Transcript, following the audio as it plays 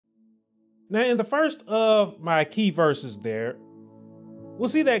Now, in the first of my key verses there, we'll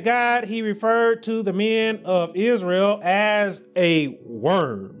see that God, he referred to the men of Israel as a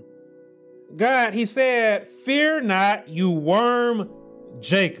worm. God, he said, "Fear not, you worm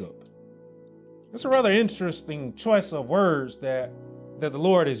Jacob." That's a rather interesting choice of words that the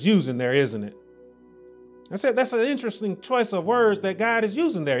Lord is using there, isn't it? I said that's an interesting choice of words that God is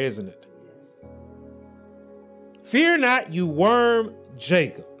using there, isn't it? Fear not, you worm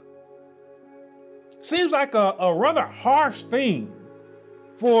Jacob. Seems like a rather harsh thing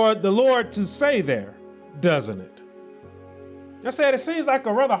for the Lord to say there, doesn't it? I said it seems like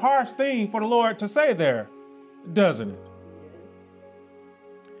a rather harsh thing for the Lord to say there, doesn't it?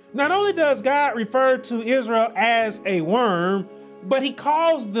 Not only does God refer to Israel as a worm, but he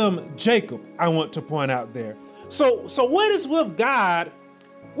calls them Jacob, I want to point out there. So what is with God?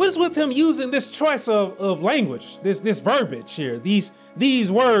 What is with him using this choice of language, this verbiage here,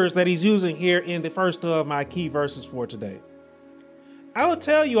 these words that he's using here in the first of my key verses for today? I will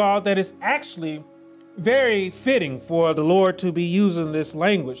tell you all that it's actually very fitting for the Lord to be using this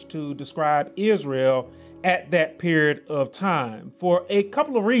language to describe Israel at that period of time for a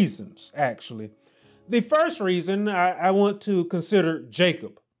couple of reasons, actually. The first reason I want to consider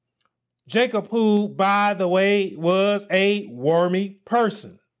Jacob. Jacob, who, by the way, was a wormy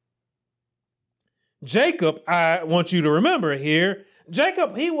person. Jacob, I want you to remember here,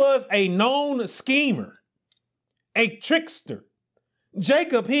 Jacob, he was a known schemer, a trickster.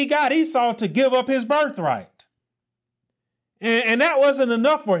 Jacob, he got Esau to give up his birthright. And that wasn't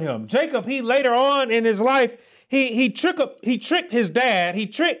enough for him. Jacob, he later on in his life, he tricked his dad, he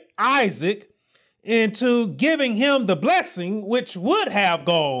tricked Isaac into giving him the blessing which would have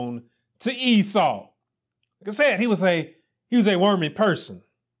gone to Esau. Like I said, he was a wormy person.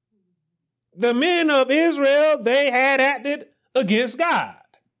 The men of Israel, they had acted against God.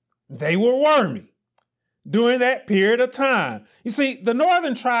 They were wormy during that period of time. You see, the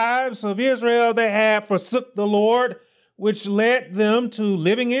northern tribes of Israel, they had forsook the Lord, which led them to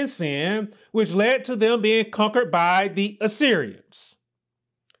living in sin, which led to them being conquered by the Assyrians.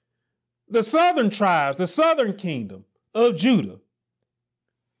 The southern tribes, the southern kingdom of Judah,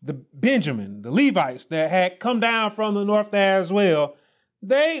 the Benjamin, the Levites that had come down from the north as well,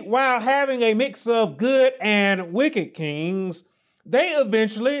 they, while having a mix of good and wicked kings, they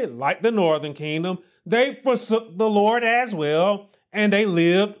eventually, like the northern kingdom, they forsook the Lord as well, and they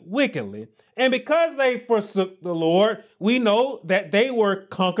lived wickedly. And because they forsook the Lord, we know that they were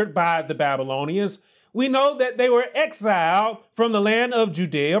conquered by the Babylonians. We know that they were exiled from the land of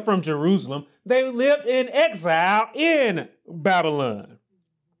Judea, from Jerusalem. They lived in exile in Babylon.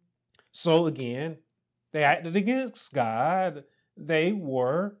 So again, they acted against God. They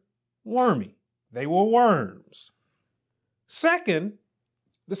were wormy. They were worms.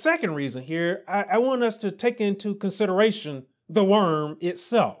 The second reason here, I want us to take into consideration the worm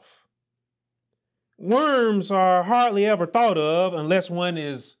itself. Worms are hardly ever thought of unless one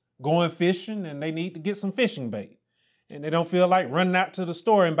is going fishing and they need to get some fishing bait and they don't feel like running out to the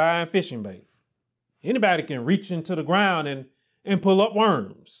store and buying fishing bait. Anybody can reach into the ground and pull up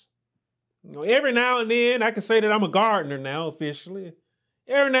worms. You know, every now and then, I can say that I'm a gardener now officially.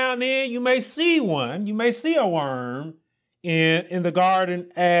 Every now and then you may see one, you may see a worm in the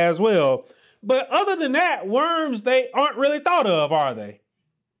garden as well. But other than that, worms, they aren't really thought of, are they?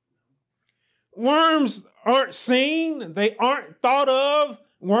 Worms aren't seen. They aren't thought of.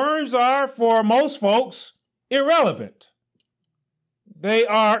 Worms are, for most folks, irrelevant. They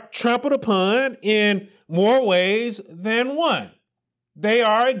are trampled upon in more ways than one. They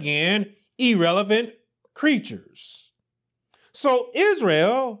are, again, irrelevant creatures. So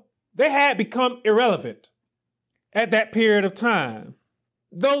Israel, they had become irrelevant at that period of time,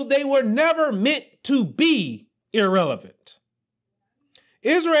 though they were never meant to be irrelevant.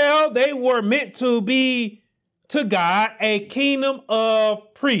 Israel, they were meant to be, to God, a kingdom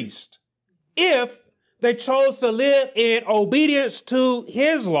of priests. If they chose to live in obedience to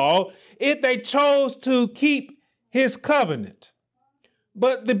his law, if they chose to keep his covenant.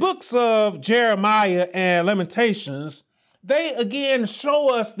 But the books of Jeremiah and Lamentations, they again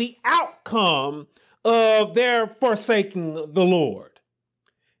show us the outcome of their forsaking the Lord.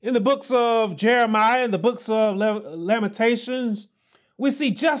 In the books of Jeremiah and the books of Lamentations, we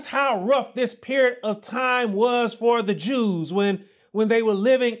see just how rough this period of time was for the Jews when they were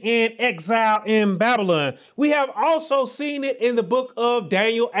living in exile in Babylon. We have also seen it in the book of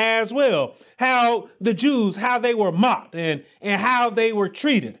Daniel as well, how the Jews, how they were mocked and how they were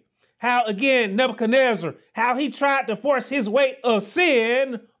treated. How, again, Nebuchadnezzar, how he tried to force his weight of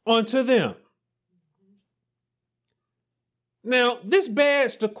sin onto them. Now, this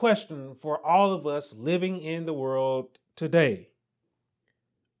begs the question for all of us living in the world today.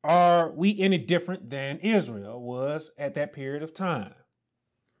 Are we any different than Israel was at that period of time?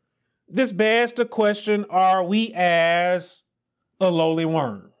 This begs the question, are we as a lowly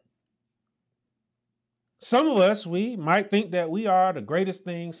worm? Some of us, we might think that we are the greatest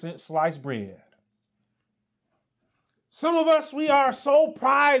thing since sliced bread. Some of us, we are so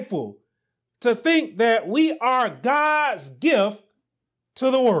prideful to think that we are God's gift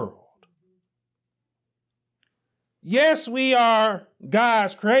to the world. Yes, we are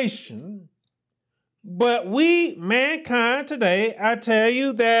God's creation, but we, mankind today, I tell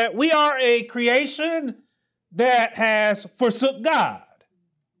you that we are a creation that has forsook God.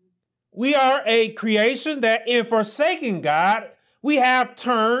 We are a creation that in forsaking God, we have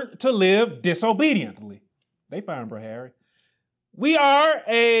turned to live disobediently. They find Bro Harry. We are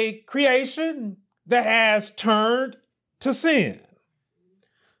a creation that has turned to sin.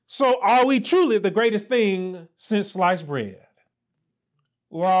 So are we truly the greatest thing since sliced bread?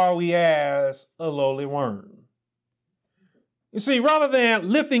 Or are we as a lowly worm? You see, rather than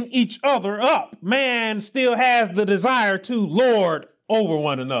lifting each other up, man still has the desire to lord over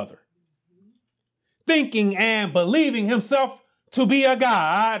one another, thinking and believing himself to be a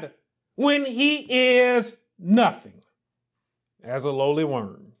god when he is nothing, as a lowly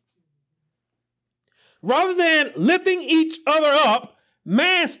worm. Rather than lifting each other up,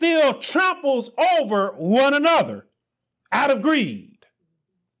 man still tramples over one another out of greed,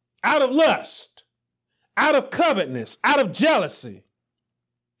 out of lust, out of covetousness, out of jealousy,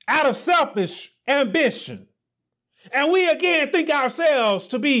 out of selfish ambition. And we again think ourselves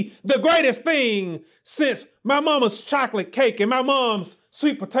to be the greatest thing since my mama's chocolate cake and my mom's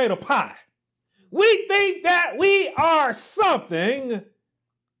sweet potato pie. We think that we are something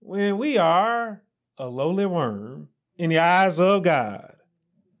when we are a lowly worm in the eyes of God.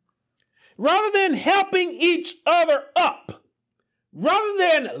 Rather than helping each other up, rather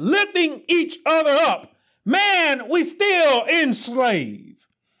than lifting each other up, man, we still enslave.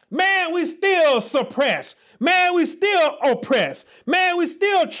 Man, we still suppress. Man, we still oppress. Man, we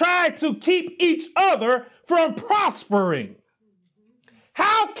still try to keep each other from prospering.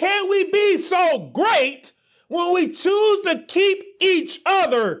 How can we be so great when we choose to keep each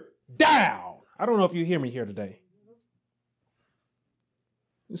other down? I don't know if you hear me here today.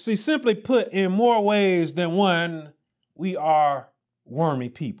 You see, simply put, in more ways than one, we are wormy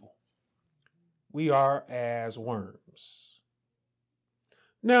people. We are as worms.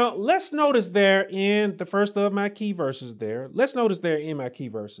 Now, let's notice there in the first of my key verses there. Let's notice there in my key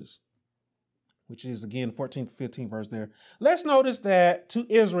verses, which is again 14th, 15th verse there. Let's notice that to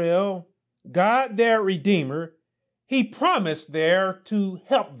Israel, God, their Redeemer, he promised there to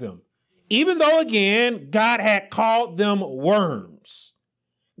help them. Even though, again, God had called them worms.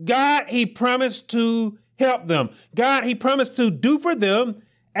 God, he promised to help them. God, he promised to do for them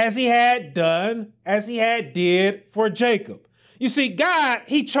as he had done, as he had did for Jacob. You see, God,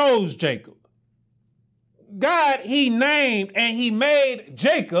 he chose Jacob. God, he named and he made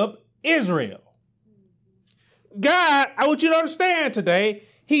Jacob Israel. God, I want you to understand today,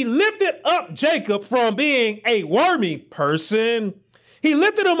 he lifted up Jacob from being a wormy person. He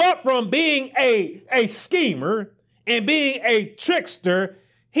lifted him up from being a schemer and being a trickster.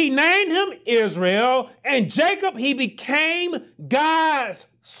 He named him Israel, and Jacob, he became God's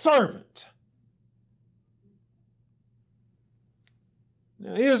servant.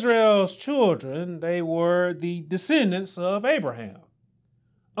 Now, Israel's children, they were the descendants of Abraham,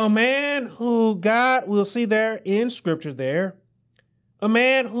 a man who God, we'll see there in scripture there, a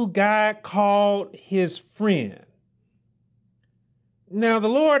man who God called his friend. Now, the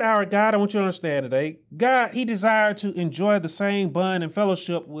Lord, our God, I want you to understand today, God, he desired to enjoy the same bond and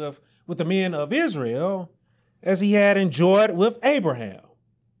fellowship with the men of Israel as he had enjoyed with Abraham.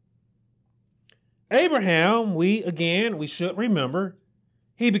 Abraham, we should remember,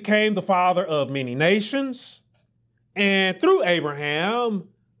 he became the father of many nations, and through Abraham,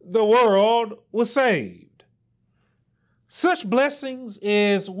 the world was saved. Such blessings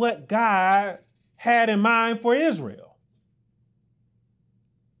is what God had in mind for Israel.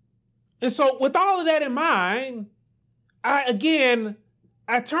 And so with all of that in mind, I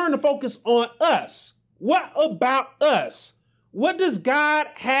turn the focus on us. What about us? What does God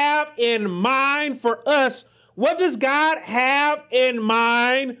have in mind for us? What does God have in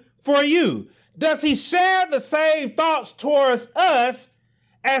mind for you? Does he share the same thoughts towards us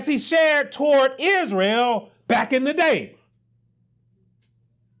as he shared toward Israel back in the day?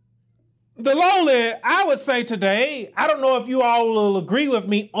 The lowly, I would say today, I don't know if you all will agree with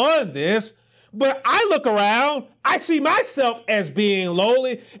me on this, but I look around I see myself as being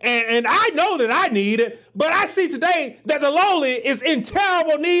lowly, and I know that I need it, but I see today that the lowly is in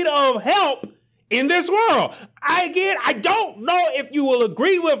terrible need of help in this world. I don't know if you will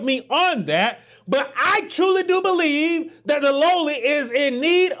agree with me on that, but I truly do believe that the lowly is in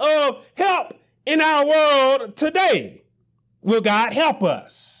need of help in our world today. Will God help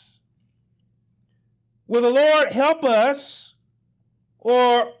us? Will the Lord help us,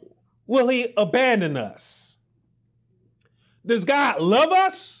 or will he abandon us? Does God love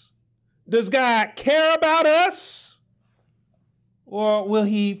us? Does God care about us? Or will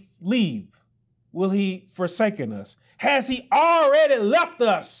he leave? Will he forsaken us? Has he already left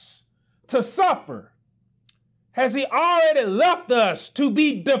us to suffer? Has he already left us to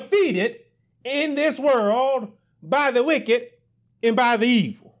be defeated in this world by the wicked and by the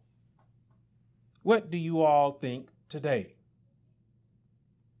evil? What do you all think today?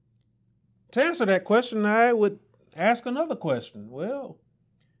 To answer that question, I would ask another question. Well,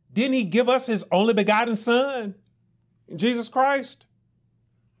 didn't he give us his only begotten son, Jesus Christ?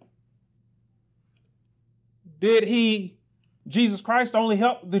 Did Jesus Christ only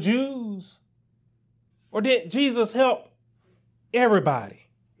help the Jews? Or did Jesus help everybody?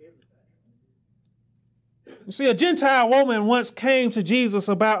 You see, a Gentile woman once came to Jesus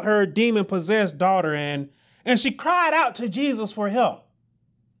about her demon-possessed daughter, and she cried out to Jesus for help.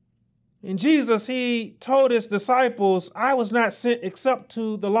 And Jesus, he told his disciples, I was not sent except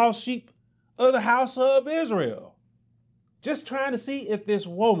to the lost sheep of the house of Israel. Just trying to see if this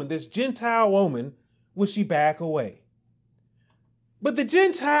woman, this Gentile woman, would she back away. But the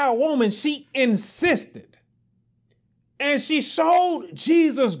Gentile woman, she insisted. And she showed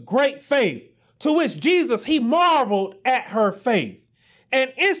Jesus great faith, to which Jesus, he marveled at her faith.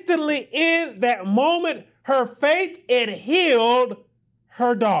 And instantly in that moment, her faith, it healed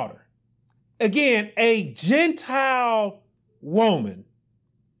her daughter. Again, a Gentile woman.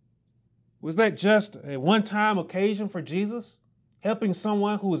 Was that just a one-time occasion for Jesus, helping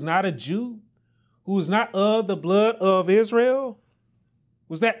someone who is not a Jew, who is not of the blood of Israel?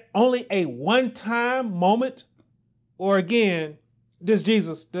 Was that only a one-time moment? Or again, does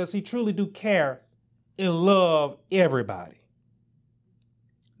he truly do care and love everybody?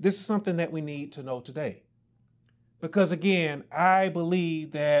 This is something that we need to know today. Because again, I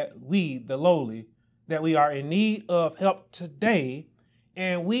believe that we, the lowly, that we are in need of help today,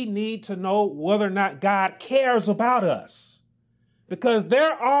 and we need to know whether or not God cares about us. Because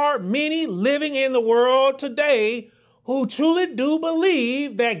there are many living in the world today who truly do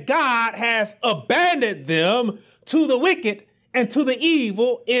believe that God has abandoned them to the wicked and to the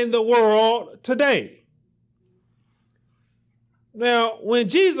evil in the world today. Now, when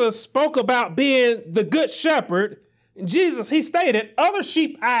Jesus spoke about being the good shepherd, Jesus, he stated, other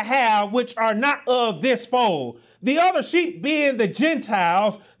sheep I have which are not of this fold. The other sheep being the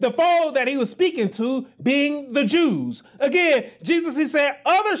Gentiles, the fold that he was speaking to being the Jews. Again, Jesus, he said,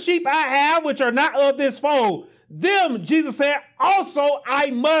 other sheep I have which are not of this fold. Them, Jesus said, also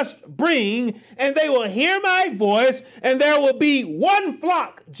I must bring, and they will hear my voice, and there will be one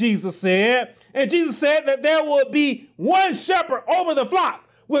flock, Jesus said. And Jesus said that there will be one shepherd over the flock,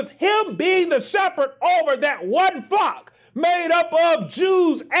 with him being the shepherd over that one flock made up of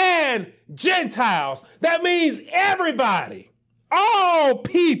Jews and Gentiles. That means everybody, all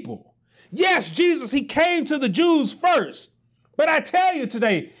people. Yes, Jesus, he came to the Jews first. But I tell you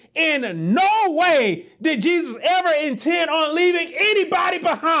today, in no way did Jesus ever intend on leaving anybody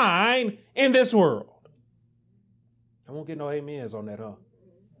behind in this world. I won't get no amens on that, huh?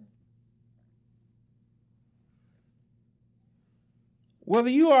 Whether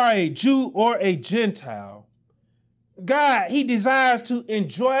you are a Jew or a Gentile, God, he desires to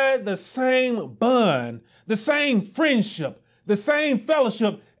enjoy the same bond, the same friendship, the same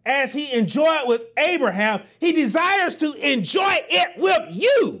fellowship as he enjoyed with Abraham. He desires to enjoy it with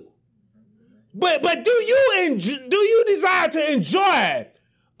you. But do you desire to enjoy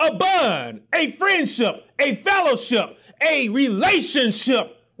a bond, a friendship, a fellowship, a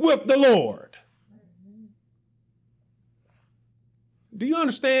relationship with the Lord? Do you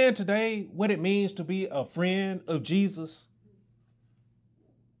understand today what it means to be a friend of Jesus?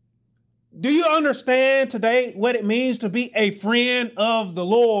 Do you understand today what it means to be a friend of the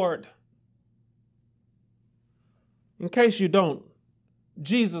Lord? In case you don't,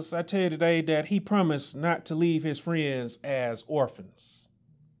 Jesus, I tell you today that he promised not to leave his friends as orphans.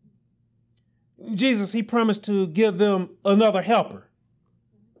 Jesus, he promised to give them another helper,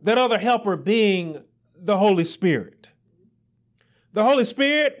 that other helper being the Holy Spirit. The Holy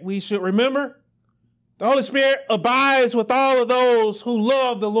Spirit, we should remember, the Holy Spirit abides with all of those who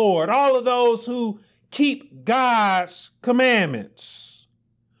love the Lord, all of those who keep God's commandments.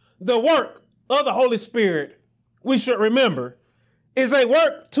 The work of the Holy Spirit, we should remember, is a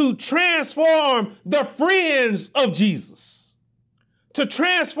work to transform the friends of Jesus, to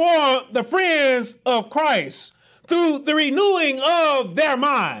transform the friends of Christ through the renewing of their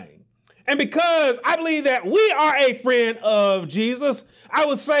mind. And because I believe that we are a friend of Jesus, I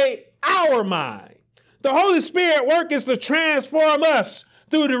would say our mind. The Holy Spirit work is to transform us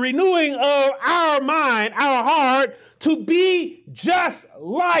through the renewing of our mind, our heart, to be just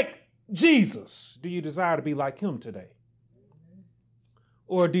like Jesus. Do you desire to be like him today?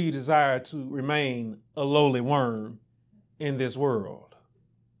 Or do you desire to remain a lowly worm in this world?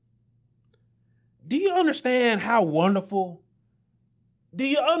 Do you understand how wonderful? Do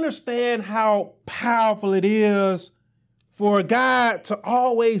you understand how powerful it is for God to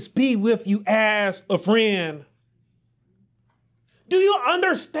always be with you as a friend? Do you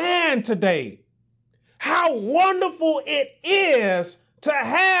understand today how wonderful it is to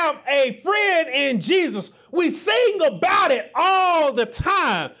have a friend in Jesus? We sing about it all the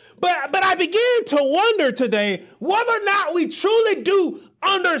time, but I begin to wonder today whether or not we truly do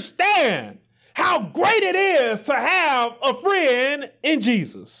understand how great it is to have a friend in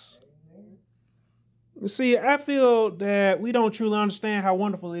Jesus. You see, I feel that we don't truly understand how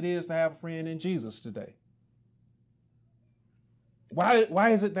wonderful it is to have a friend in Jesus today. Why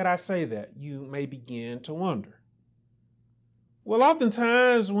is it that I say that? You may begin to wonder. Well,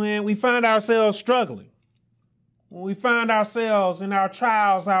 oftentimes when we find ourselves struggling, when we find ourselves in our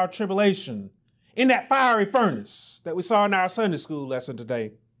trials, our tribulation, in that fiery furnace that we saw in our Sunday school lesson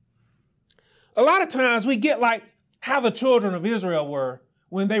today, a lot of times we get like how the children of Israel were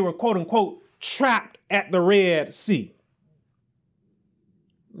when they were, quote unquote, trapped at the Red Sea.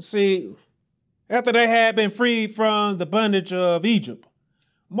 See, after they had been freed from the bondage of Egypt,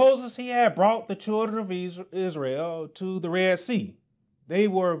 Moses, he had brought the children of Israel to the Red Sea. They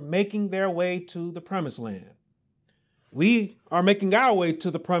were making their way to the promised land. We are making our way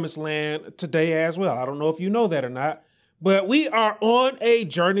to the promised land today as well. I don't know if you know that or not, but we are on a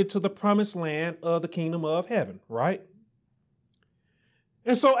journey to the promised land of the kingdom of heaven, right?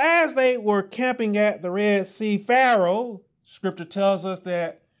 And so as they were camping at the Red Sea, Pharaoh, scripture tells us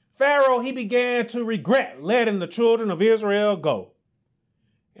that Pharaoh, he began to regret letting the children of Israel go.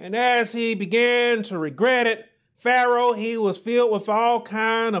 And as he began to regret it, Pharaoh, he was filled with all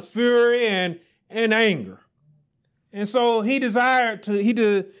kind of fury and anger. And so he decided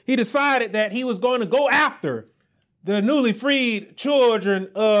that he was going to go after the newly freed children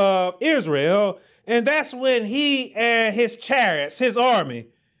of Israel. And that's when he and his chariots, his army,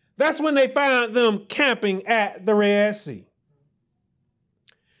 that's when they found them camping at the Red Sea.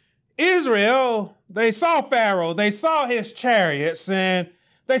 Israel, they saw Pharaoh, they saw his chariots, and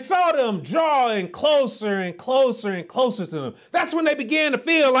they saw them drawing closer and closer and closer to them. That's when they began to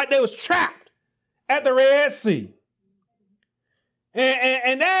feel like they was trapped at the Red Sea.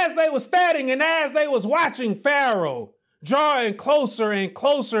 And as they were standing and as they was watching Pharaoh drawing closer and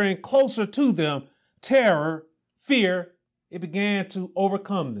closer and closer to them, terror, fear, it began to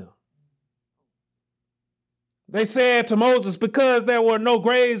overcome them. They said to Moses, because there were no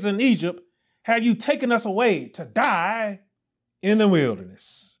graves in Egypt, have you taken us away to die in the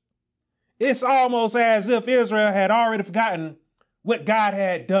wilderness? It's almost as if Israel had already forgotten what God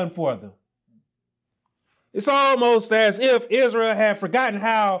had done for them. It's almost as if Israel had forgotten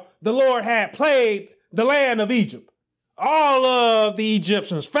how the Lord had plagued the land of Egypt, all of the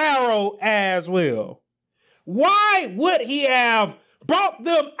Egyptians, Pharaoh as well. Why would he have brought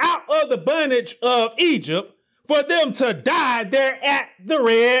them out of the bondage of Egypt for them to die there at the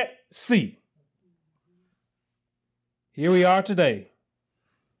Red Sea? Here we are today,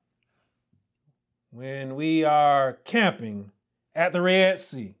 when we are camping at the Red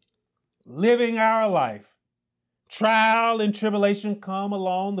Sea, living our life. Trial and tribulation come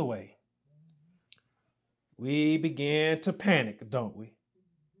along the way. We begin to panic, don't we?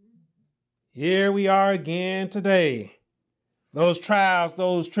 Here we are again today. Those trials,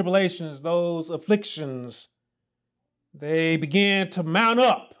 those tribulations, those afflictions, they begin to mount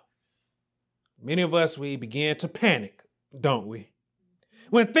up. Many of us, we begin to panic, don't we?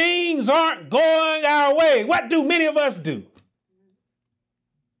 When things aren't going our way, what do many of us do?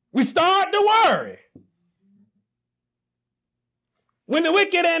 We start to worry. When the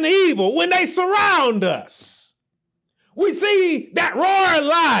wicked and the evil, when they surround us, we see that roaring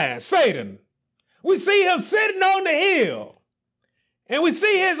lion, Satan. We see him sitting on the hill, and we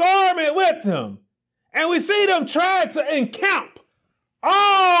see his army with him, and we see them trying to encamp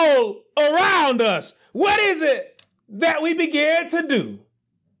all around us. What is it that we begin to do?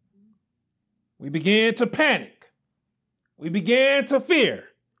 We begin to panic. We begin to fear.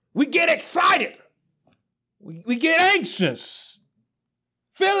 We get excited. We get anxious,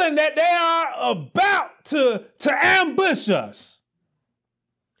 feeling that they are about to ambush us.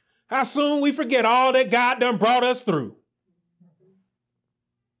 How soon we forget all that God done brought us through.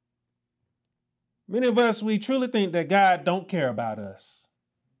 Many of us, we truly think that God don't care about us.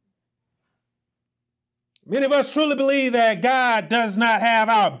 Many of us truly believe that God does not have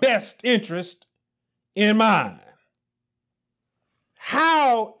our best interest in mind.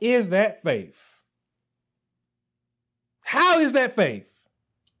 How is that faith? How is that faith?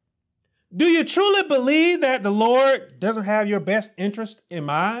 Do you truly believe that the Lord doesn't have your best interest in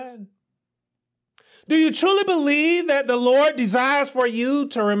mind? Do you truly believe that the Lord desires for you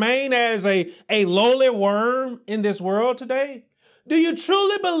to remain as a lowly worm in this world today? Do you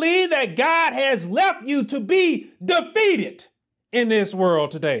truly believe that God has left you to be defeated in this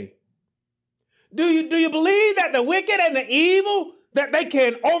world today? Do you believe that the wicked and the evil, that they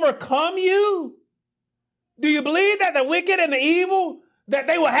can overcome you? Do you believe that the wicked and the evil, that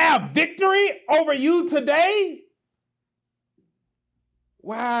they will have victory over you today?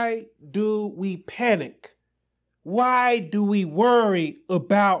 Why do we panic? Why do we worry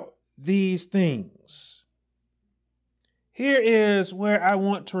about these things? Here is where I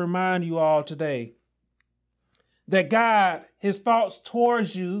want to remind you all today that God, his thoughts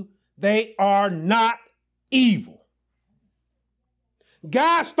towards you, they are not evil.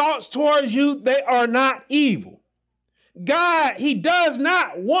 God's thoughts towards you, they are not evil. God, he does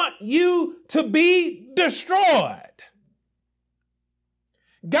not want you to be destroyed.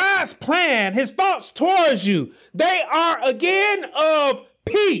 God's plan, his thoughts towards you, they are again of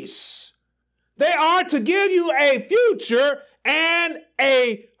peace. They are to give you a future and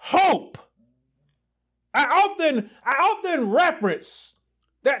a hope. I often reference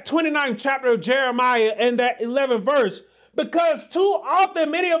that 29th chapter of Jeremiah and that 11th verse, because too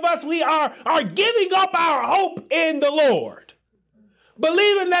often many of us, we are giving up our hope in the Lord,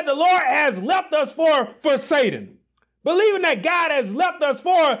 believing that the Lord has left us for Satan, believing that God has left us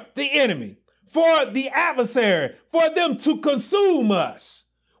for the enemy, for the adversary, for them to consume us.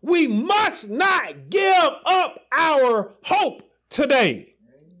 We must not give up our hope today.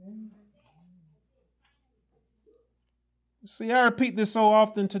 See, I repeat this so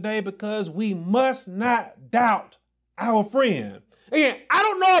often today because we must not doubt our friend. Again, I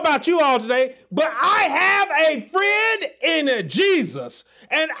don't know about you all today, but I have a friend in Jesus,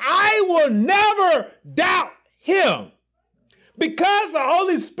 and I will never doubt him. Because the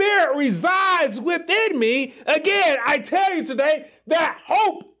Holy Spirit resides within me, again, I tell you today that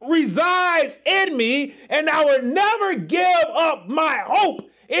hope resides in me, and I will never give up my hope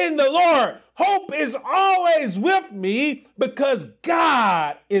in the Lord. Hope is always with me because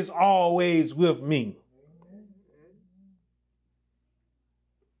God is always with me.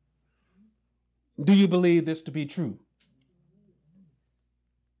 Do you believe this to be true?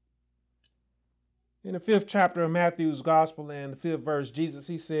 In the 5th chapter of Matthew's gospel and the 5th verse, Jesus,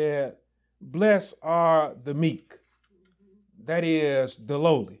 he said, "Blessed are the meek," that is the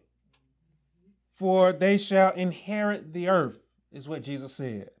lowly, "for they shall inherit the earth," is what Jesus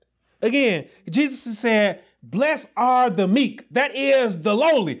said. Again, Jesus said, "Blessed are the meek," that is the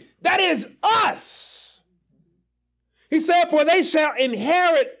lowly, that is us. He said, "For they shall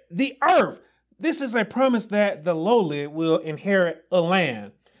inherit the earth." This is a promise that the lowly will inherit a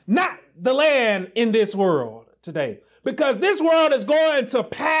land, not the land in this world today, because this world is going to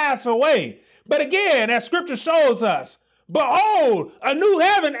pass away. But again, as scripture shows us, behold, a new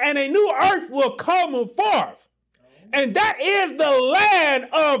heaven and a new earth will come forth. And that is the land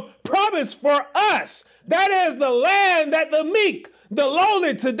of promise for us. That is the land that the meek, the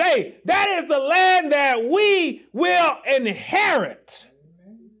lowly today, that is the land that we will inherit.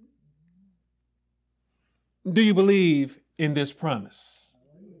 Do you believe in this promise?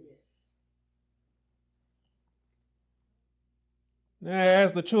 Now,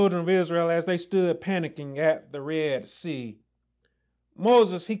 as the children of Israel, as they stood panicking at the Red Sea,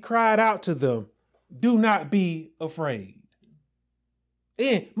 Moses, he cried out to them, "Do not be afraid."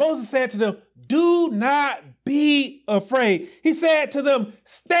 And Moses said to them, "Do not be afraid." He said to them,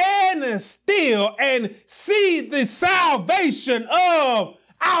 "Stand still and see the salvation of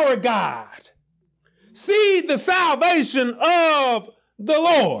our God." See the salvation of the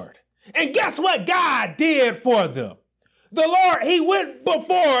Lord. And guess what God did for them? The Lord, he went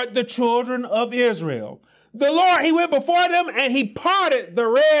before the children of Israel. The Lord, he went before them and he parted the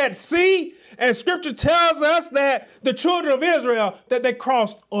Red Sea. And scripture tells us that the children of Israel, that they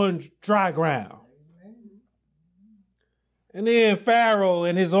crossed on dry ground. And then Pharaoh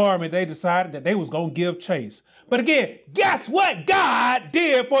and his army, they decided that they was going to give chase. But again, guess what God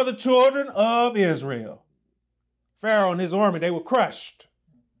did for the children of Israel? Pharaoh and his army, they were crushed.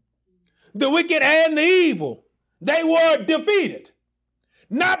 The wicked and the evil, they were defeated.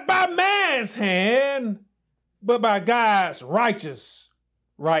 Not by man's hand, but by God's righteous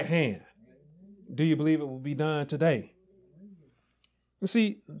right hand. Do you believe it will be done today? You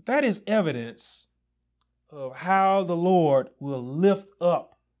see, that is evidence of how the Lord will lift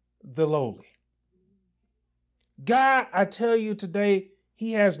up the lowly. God, I tell you today,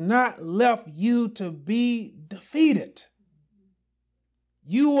 he has not left you to be defeated.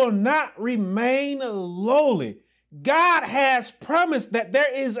 You will not remain lowly. God has promised that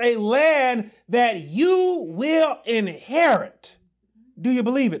there is a land that you will inherit. Do you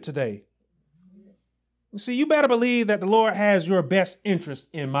believe it today? You see, you better believe that the Lord has your best interest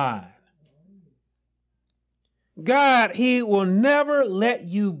in mind. God, he will never let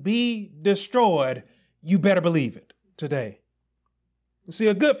you be destroyed. You better believe it today. You see,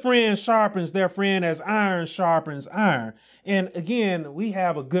 a good friend sharpens their friend as iron sharpens iron. And again, we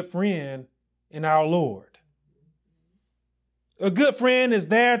have a good friend in our Lord. A good friend is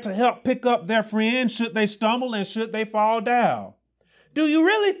there to help pick up their friend should they stumble and should they fall down. Do you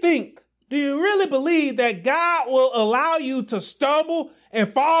really believe that God will allow you to stumble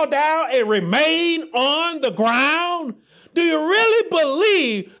and fall down and remain on the ground? Do you really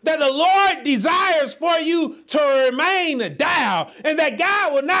believe that the Lord desires for you to remain down and that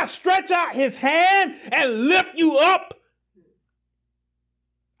God will not stretch out his hand and lift you up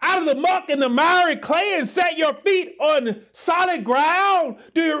out of the muck and the miry clay and set your feet on solid ground?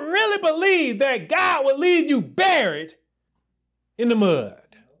 Do you really believe that God will leave you buried in the mud?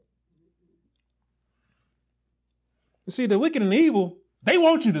 You see, the wicked and the evil, they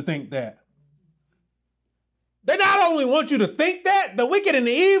want you to think that. They not only want you to think that, the wicked and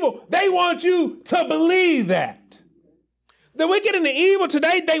the evil, they want you to believe that. The wicked and the evil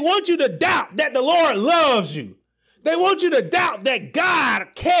today, they want you to doubt that the Lord loves you. They want you to doubt that God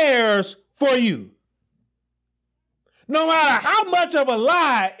cares for you. No matter how much of a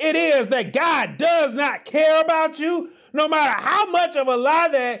lie it is that God does not care about you, no matter how much of a lie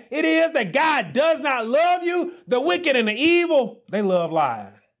that it is that God does not love you, the wicked and the evil, they love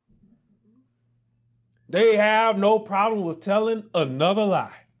lying. They have no problem with telling another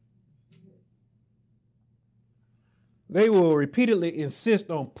lie. They will repeatedly insist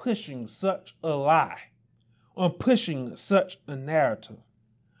on pushing such a lie, on pushing such a narrative.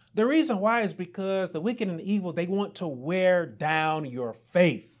 The reason why is because the wicked and the evil, they want to wear down your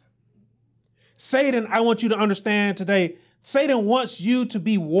faith. Satan, I want you to understand today, Satan wants you to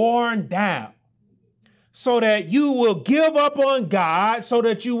be worn down so that you will give up on God, so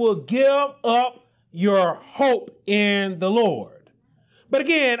that you will give up your hope in the Lord. But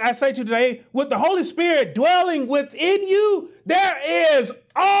again, I say to you today, with the Holy Spirit dwelling within you, there is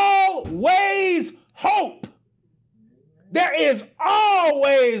always hope. There is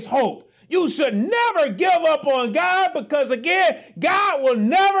always hope. You should never give up on God because, again, God will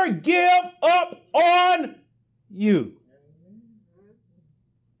never give up on you.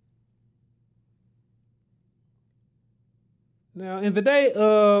 Now, in the day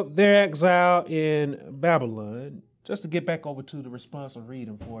of their exile in Babylon, just to get back over to the responsive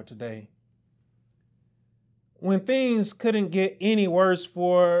reading for today, when things couldn't get any worse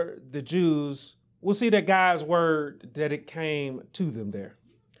for the Jews, we'll see that God's word that it came to them there.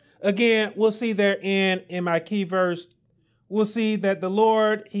 Again, we'll see there in my key verse, we'll see that the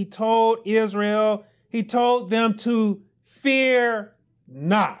Lord, he told Israel, he told them to fear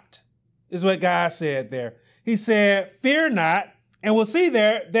not, is what God said there. He said, fear not. And we'll see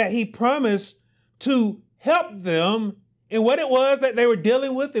there that he promised to help them in what it was that they were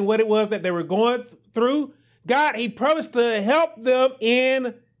dealing with and what it was that they were going through. God, he promised to help them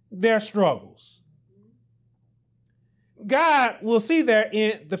in their struggles. God, we'll see there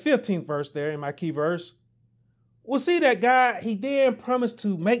in the 15th verse there in my key verse, we'll see that God, he then promised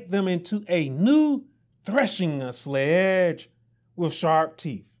to make them into a new threshing sledge with sharp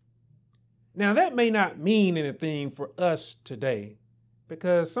teeth. Now, that may not mean anything for us today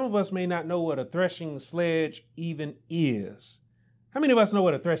because some of us may not know what a threshing sledge even is. How many of us know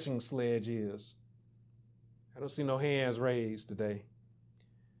what a threshing sledge is? I don't see no hands raised today.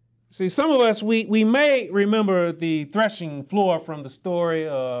 See, some of us, we may remember the threshing floor from the story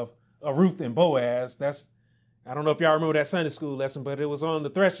of Ruth and Boaz. I don't know if y'all remember that Sunday school lesson, but it was on the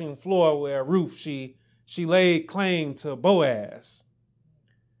threshing floor where Ruth, she laid claim to Boaz.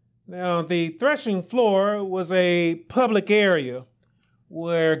 Now, the threshing floor was a public area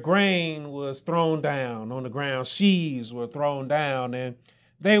where grain was thrown down on the ground. Sheaves were thrown down, and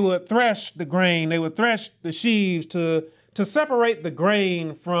they would thresh the grain. They would thresh the sheaves to separate the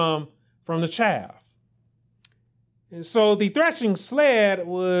grain from the chaff. And so the threshing sled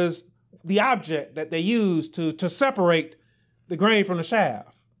was the object that they used to separate the grain from the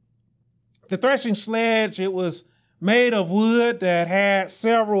chaff. The threshing sledge, it was made of wood that had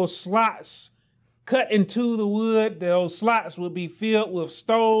several slots cut into the wood. Those slots would be filled with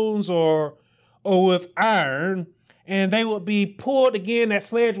stones or with iron, and they would be pulled again. That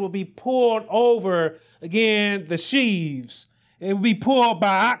sledge would be pulled over again the sheaves. It would be pulled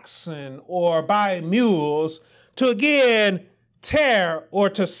by oxen or by mules to again tear or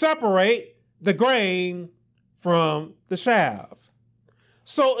to separate the grain from the chaff.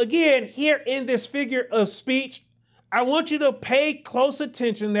 So again, here in this figure of speech, I want you to pay close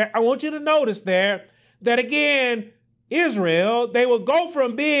attention there. I want you to notice there that again, Israel, they will go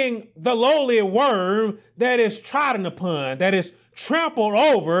from being the lowly worm that is trodden upon, that is trampled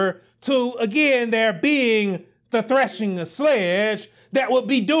over, to again, there being the threshing sledge that will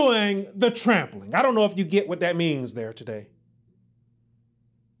be doing the trampling. I don't know if you get what that means there today.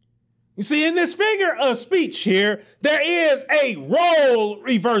 You see, in this figure of speech here, there is a role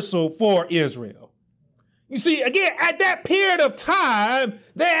reversal for Israel. You see, again, at that period of time,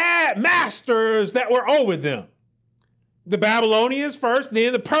 they had masters that were over them. The Babylonians first,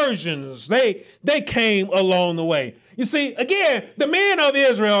 then the Persians, they came along the way. You see, again, the men of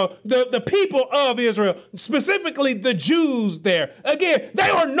Israel, the people of Israel, specifically the Jews there, again,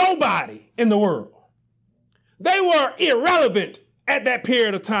 they were nobody in the world. They were irrelevant at that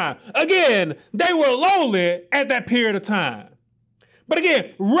period of time. Again, they were lowly at that period of time. But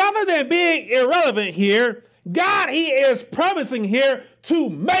again, rather than being irrelevant here, God, he is promising here to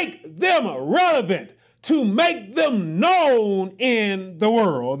make them relevant, to make them known in the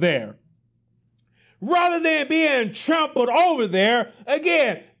world there. Rather than being trampled over there,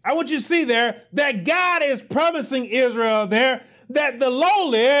 again, I want you to see there that God is promising Israel there that the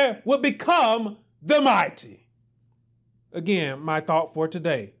lowly will become the mighty. Again, my thought for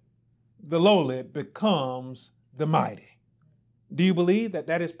today, the lowly becomes the mighty. Do you believe that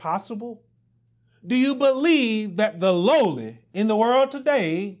that is possible? Do you believe that the lowly in the world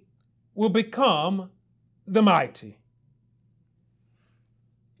today will become the mighty?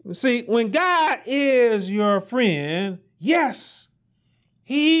 See, when God is your friend, yes,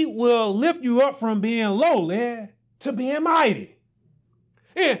 he will lift you up from being lowly to being mighty.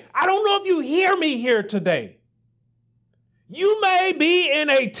 And I don't know if you hear me here today. You may be in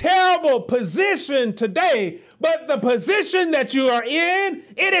a terrible position today, but the position that you are in,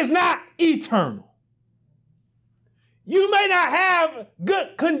 it is not eternal. You may not have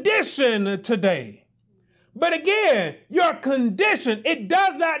good condition today, but again, your condition, it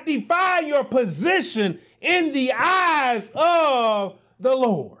does not define your position in the eyes of the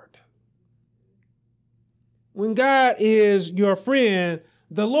Lord. When God is your friend,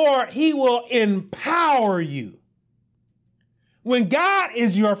 the Lord, he will empower you. When God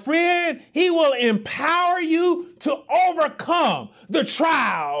is your friend, he will empower you to overcome the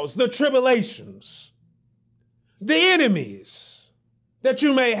trials, the tribulations, the enemies that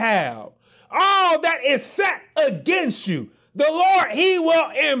you may have, all that is set against you. The Lord, he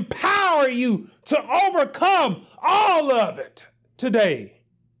will empower you to overcome all of it today.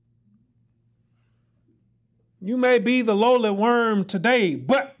 You may be the lowly worm today,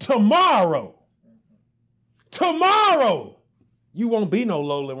 but tomorrow, you won't be no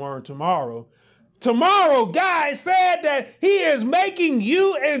lowly worm tomorrow. Tomorrow, God said that he is making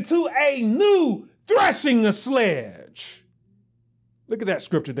you into a new threshing sledge. Look at that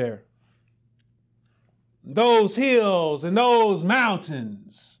scripture there. Those hills and those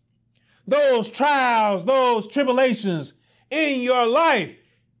mountains, those trials, those tribulations in your life,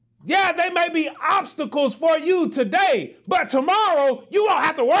 yeah, they may be obstacles for you today, but tomorrow you won't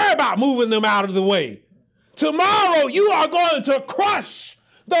have to worry about moving them out of the way. Tomorrow you are going to crush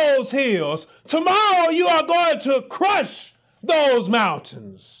those hills. Tomorrow you are going to crush those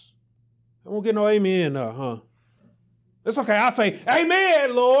mountains. I won't get no amen, huh? It's okay. I'll say,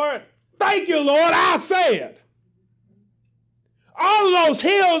 amen, Lord. Thank you, Lord. I'll say it. All of those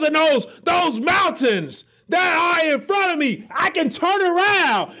hills and those mountains that are in front of me, I can turn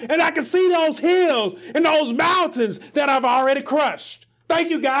around and I can see those hills and those mountains that I've already crushed. Thank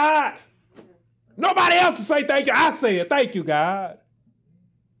you, God. Nobody else will say thank you. I say it. Thank you, God.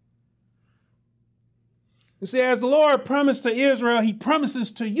 You see, as the Lord promised to Israel, he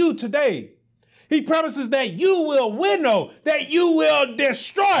promises to you today. He promises that you will winnow, that you will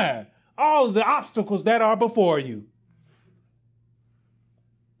destroy all the obstacles that are before you.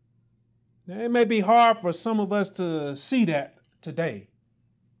 Now, it may be hard for some of us to see that today.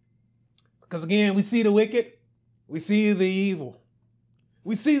 Because again, we see the wicked, we see the evil.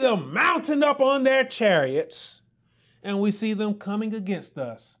 We see them mounting up on their chariots, and we see them coming against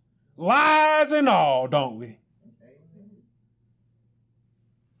us. Lies and all, don't we?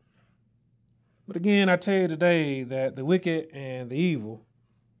 But again, I tell you today that the wicked and the evil,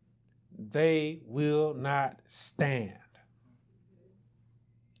 they will not stand.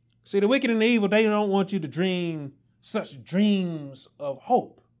 See, the wicked and the evil, they don't want you to dream such dreams of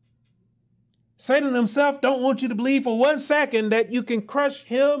hope. Satan himself don't want you to believe for 1 second that you can crush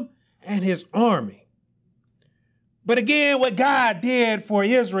him and his army. But again, what God did for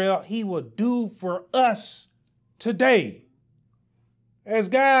Israel, he will do for us today. As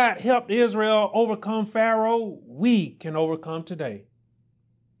God helped Israel overcome Pharaoh, we can overcome today.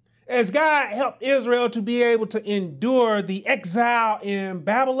 As God helped Israel to be able to endure the exile in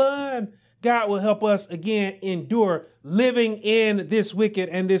Babylon, God will help us again endure living in this wicked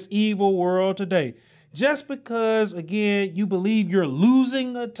and this evil world today. Just because, again, you believe you're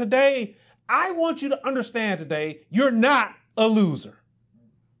losing today, I want you to understand today, you're not a loser.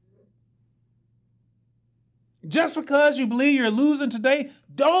 Just because you believe you're losing today,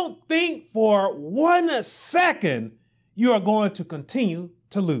 don't think for 1 second you are going to continue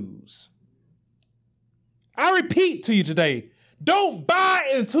to lose. I repeat to you today, don't buy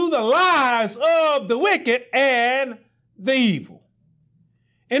into the lies of the wicked and the evil.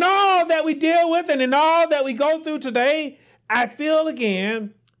 In all that we deal with and in all that we go through today, I feel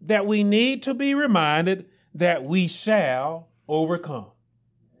again that we need to be reminded that we shall overcome.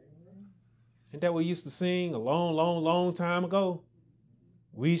 And that we used to sing a long time ago.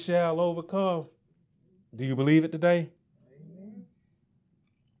 We shall overcome. Do you believe it today? Amen.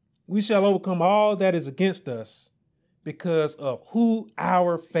 We shall overcome all that is against us because of who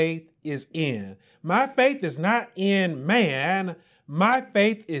our faith is in. My faith is not in man. My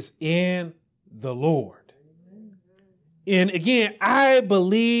faith is in the Lord. And again, I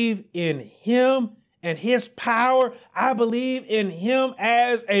believe in him and his power. I believe in him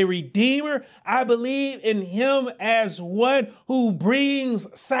as a redeemer. I believe in him as one who brings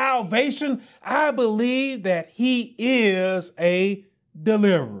salvation. I believe that he is a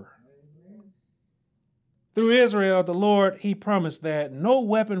deliverer. Through Israel, the Lord, he promised that no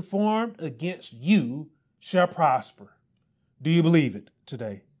weapon formed against you shall prosper. Do you believe it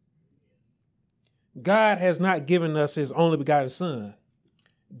today? God has not given us his only begotten son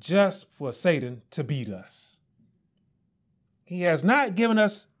just for Satan to beat us. He has not given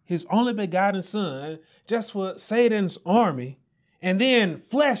us his only begotten son just for Satan's army and then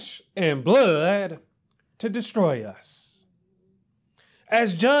flesh and blood to destroy us.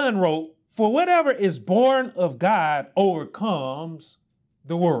 As John wrote, for whatever is born of God overcomes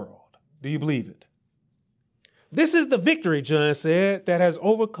the world. Do you believe it? This is the victory, John said, that has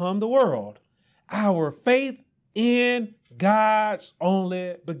overcome the world. Our faith in God's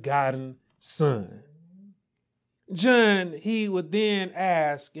only begotten son. John, he would then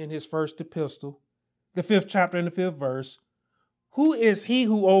ask in his first epistle, the 5th chapter and the 5th verse, who is he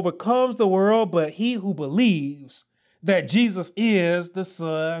who overcomes the world but he who believes that Jesus is the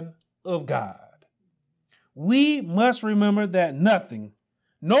Son of God? We must remember that nothing,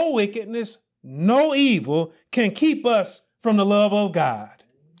 no wickedness, no evil can keep us from the love of God.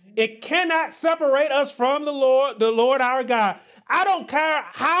 It cannot separate us from the Lord our God. I don't care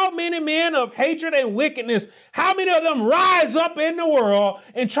how many men of hatred and wickedness, how many of them rise up in the world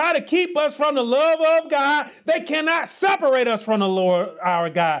and try to keep us from the love of God. They cannot separate us from the Lord our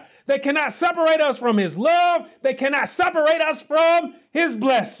God. They cannot separate us from his love. They cannot separate us from his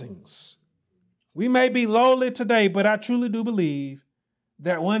blessings. We may be lowly today, but I truly do believe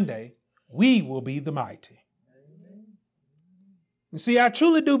that one day we will be the mighty. You see, I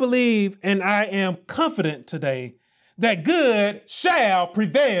truly do believe, and I am confident today, that good shall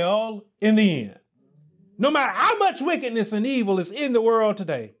prevail in the end. No matter how much wickedness and evil is in the world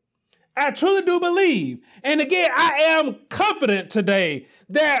today, I truly do believe, and again, I am confident today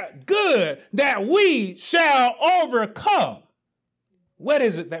that good, that we shall overcome. What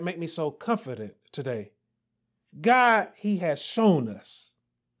is it that makes me so confident today? God, he has shown us.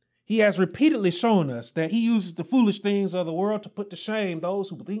 He has repeatedly shown us that he uses the foolish things of the world to put to shame those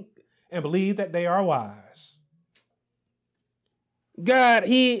who think and believe that they are wise. God,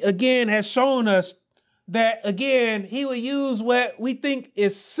 he again has shown us that, again, he will use what we think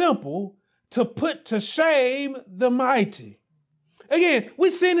is simple to put to shame the mighty. Again,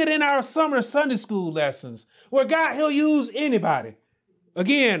 we've seen it in our summer Sunday school lessons where God, he'll use anybody.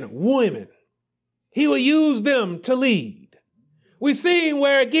 Again, women. He will use them to lead. We see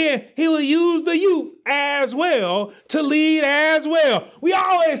where, again, he will use the youth as well to lead as well. We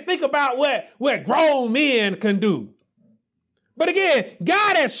always think about what grown men can do. But again,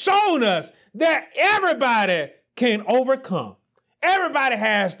 God has shown us that everybody can overcome. Everybody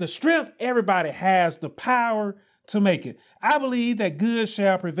has the strength. Everybody has the power to make it. I believe that good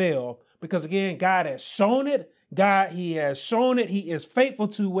shall prevail because, again, God has shown it. He has shown it. He is faithful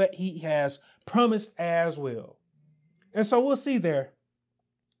to what he has promised as well. And so we'll see there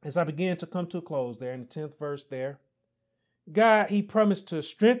as I begin to come to a close there in the 10th verse there. God, he promised to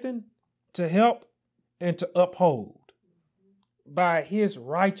strengthen, to help, and to uphold by his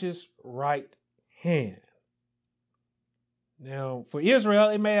righteous right hand. Now, for Israel,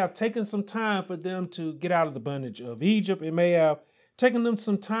 it may have taken some time for them to get out of the bondage of Egypt. It may have taken them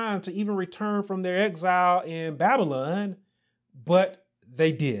some time to even return from their exile in Babylon, but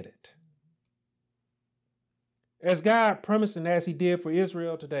they did it. As God promised and as he did for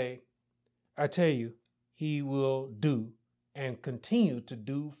Israel today, I tell you, he will do and continue to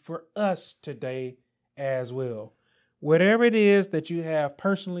do for us today as well. Whatever it is that you have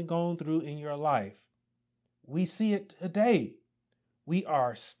personally gone through in your life, we see it today. We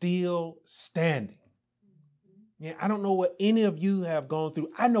are still standing. Yeah, I don't know what any of you have gone through.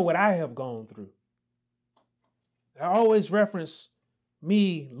 I know what I have gone through. I always reference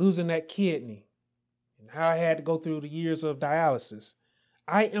me losing that kidney and how I had to go through the years of dialysis.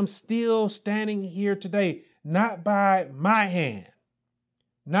 I am still standing here today, not by my hand,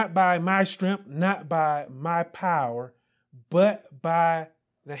 not by my strength, not by my power, but by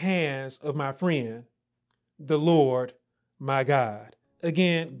the hands of my friend, the Lord, my God.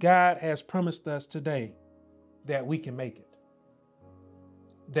 Again, God has promised us today that we can make it,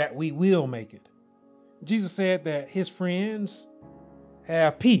 that we will make it. Jesus said that his friends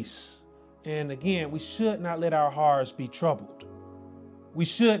have peace. And again, we should not let our hearts be troubled. We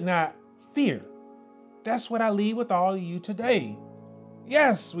should not fear. That's what I leave with all of you today.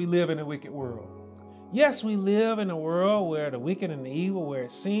 Yes, we live in a wicked world. Yes, we live in a world where the wicked and the evil, where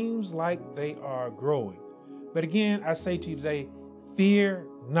it seems like they are growing. But again, I say to you today, fear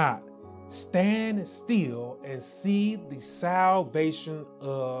not. Stand still and see the salvation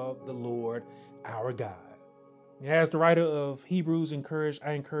of the Lord our God. As the writer of Hebrews encouraged,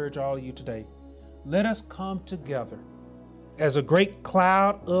 I encourage all of you today, let us come together as a great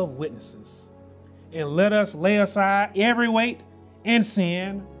cloud of witnesses, and let us lay aside every weight and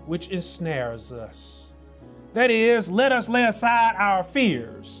sin which ensnares us. That is, let us lay aside our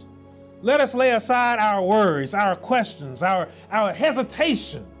fears. Let us lay aside our worries, our questions, our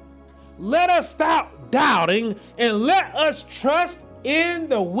hesitation. Let us stop doubting and let us trust in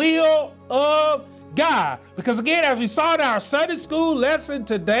the will of God. Because again, as we saw in our Sunday school lesson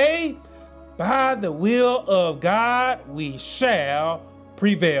today, by the will of God, we shall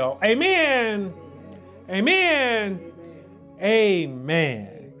prevail. Amen. Amen.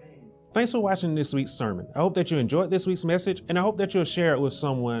 Amen. Thanks for watching this week's sermon. I hope that you enjoyed this week's message, and I hope that you'll share it with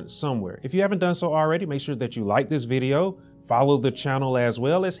someone somewhere. If you haven't done so already, make sure that you like this video, follow the channel as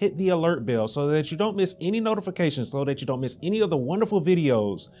well as hit the alert bell so that you don't miss any notifications, so that you don't miss any of the wonderful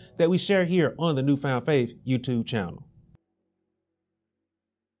videos that we share here on the Newfound Faith YouTube channel.